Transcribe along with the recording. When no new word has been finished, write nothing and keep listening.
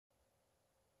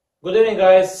Good evening,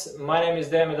 guys. My name is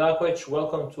Dejan Medakovic.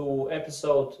 Welcome to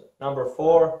episode number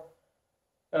 4.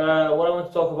 What I want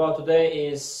to talk about today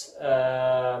is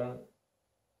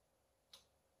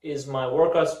my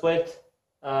workout split,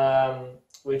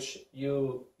 which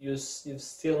you've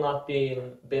still not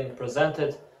been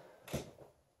presented.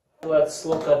 Let's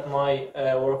look at my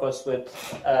workout split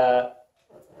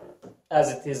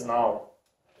as it is now,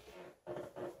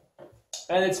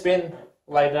 and it's been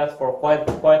like that for quite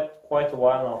a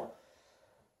while now.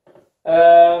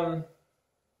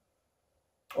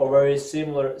 Or very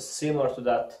similar to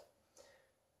that.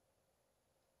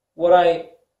 What I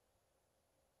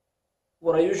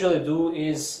usually do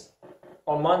is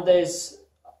on Mondays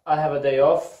I have a day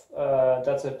off.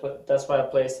 That's why I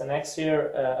placed the next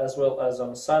year, as well as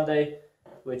on Sunday,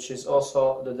 which is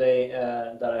also the day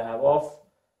that I have off.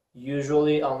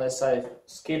 Usually, unless I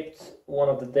skipped one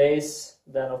of the days,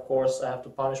 then of course I have to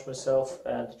punish myself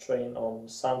and train on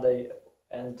Sunday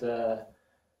and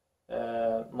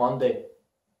Monday,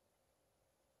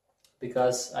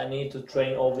 because I need to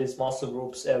train all these muscle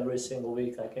groups every single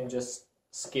week. I can just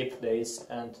skip days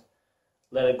and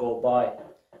let it go by,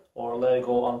 or let it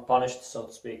go unpunished, so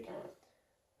to speak.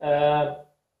 On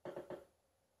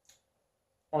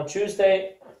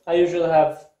Tuesday I usually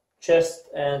have chest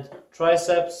and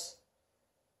triceps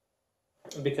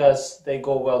because they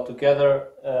go well together.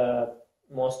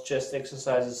 Most chest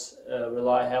exercises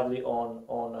rely heavily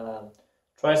on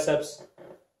triceps.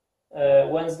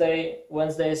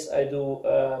 Wednesdays I do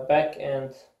back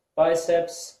and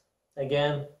biceps.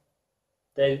 Again,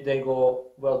 they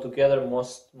go well together.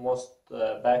 Most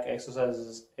back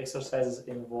exercises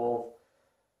involve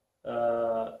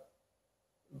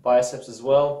biceps as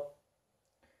well.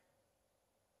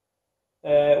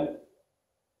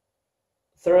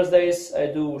 Thursdays I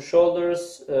do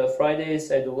shoulders,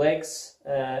 Fridays I do legs,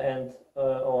 and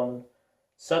on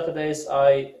Saturdays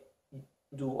I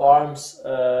do arms,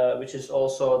 which is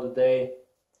also the day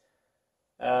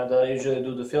that I usually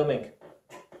do the filming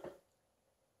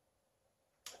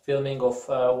of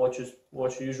what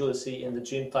you usually see in the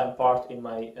gym time part in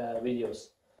my videos.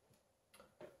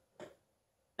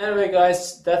 Anyway,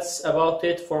 guys, that's about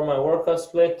it for my workout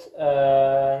split.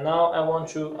 Now I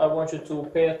want you to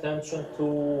pay attention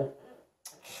to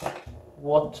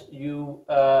what you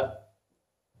are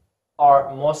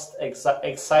most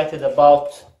excited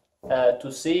about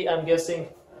to see, I'm guessing,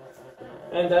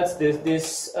 and that's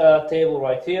this table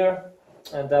right here,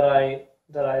 and that I've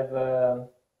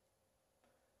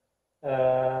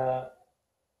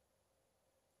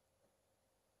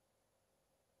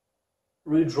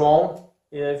redrawn,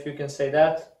 if you can say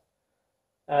that.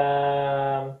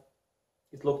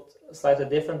 It looked slightly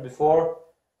different before.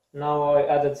 Now I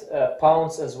added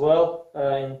pounds as well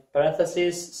in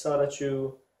parentheses, so that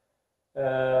you,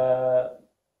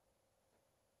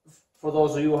 for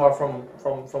those of you who are from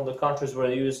the countries where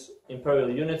they use imperial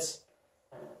units,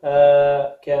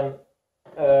 can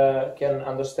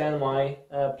understand my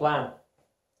plan.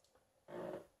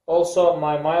 Also,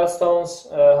 my milestones: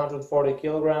 140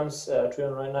 kilograms,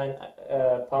 399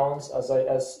 pounds. As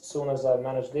soon as I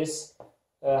manage this,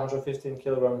 115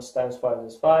 kilograms times 5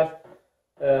 is 5.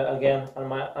 Again, a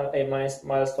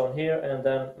milestone here, and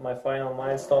then my final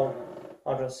milestone: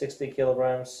 160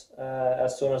 kilograms.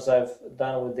 As soon as I've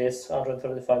done with this,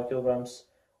 135 kilograms,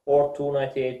 or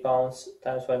 298 pounds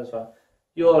times 5 is 5.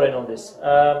 You already know this.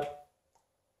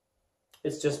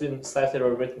 It's just been slightly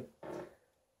rewritten.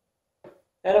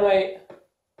 Anyway,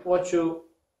 what you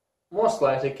most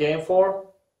likely came for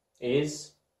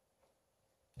is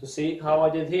to see how I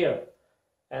did here,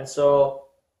 and so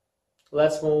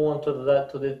let's move on to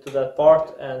that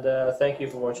part. And thank you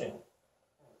for watching.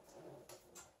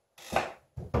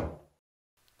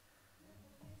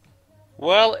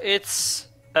 Well, it's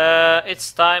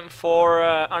time for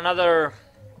another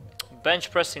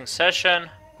bench pressing session.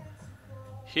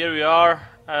 Here we are.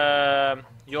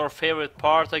 Your favorite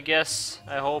part, I guess,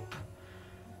 I hope.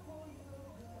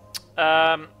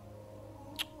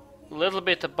 Little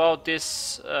bit about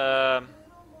this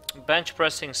bench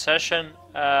pressing session.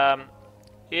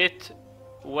 It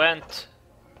went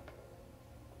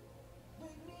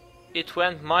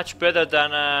much better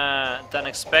than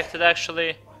expected,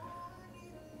 actually.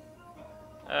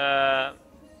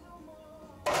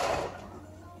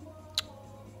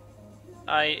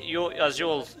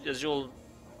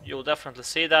 You'll definitely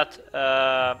see that,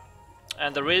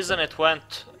 and the reason it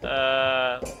went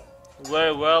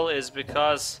very well is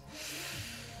because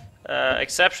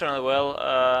exceptionally well,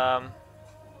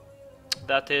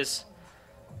 that is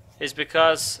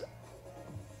because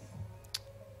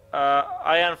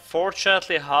I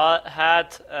unfortunately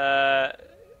had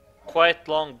quite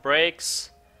long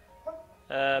breaks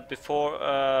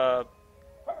before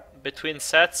between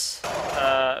sets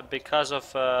because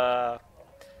of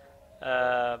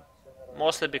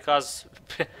mostly because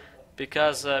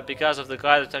because of the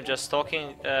guy that I'm just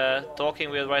talking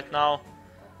with right now.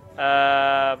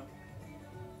 I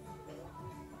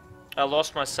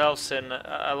lost myself in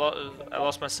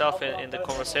the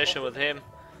conversation with him.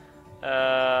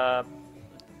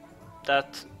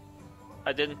 That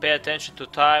I didn't pay attention to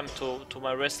time, to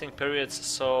my resting periods.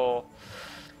 So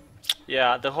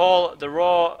yeah, the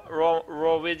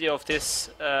raw video of this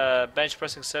bench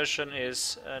pressing session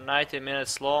is 90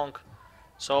 minutes long,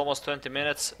 so almost 20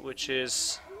 minutes, which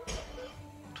is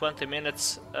 20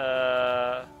 minutes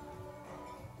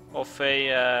of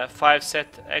a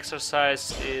 5-set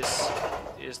exercise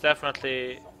is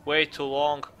definitely way too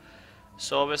long.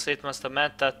 So obviously it must have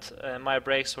meant that my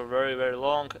breaks were very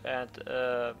long, and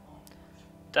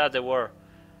that they were.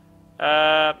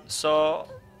 So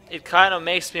it kind of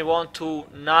makes me want to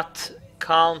not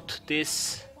count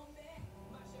this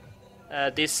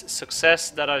this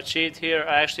success that I achieved here.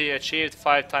 I actually achieved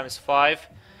 5 times 5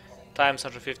 times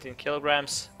 115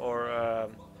 kilograms, or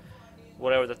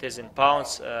whatever that is in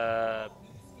pounds.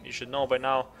 You should know by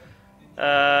now.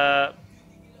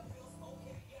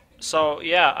 So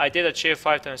yeah, I did achieve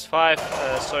 5 times 5.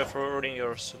 Sorry for ruining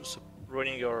your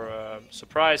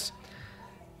surprise.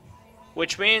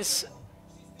 Which means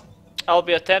I'll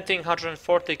be attempting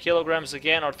 140 kilograms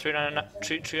again, or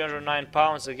 309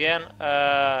 pounds again,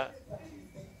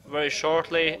 very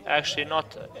shortly. Actually,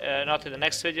 not in the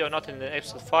next video, not in the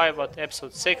episode 5, but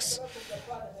episode 6.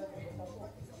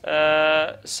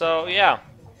 So yeah,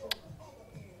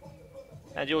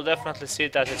 and you'll definitely see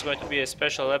that it's going to be a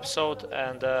special episode,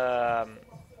 and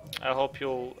I hope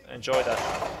you enjoy that.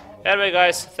 Anyway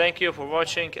guys, thank you for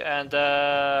watching, and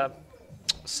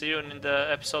see you in the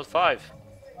episode 5.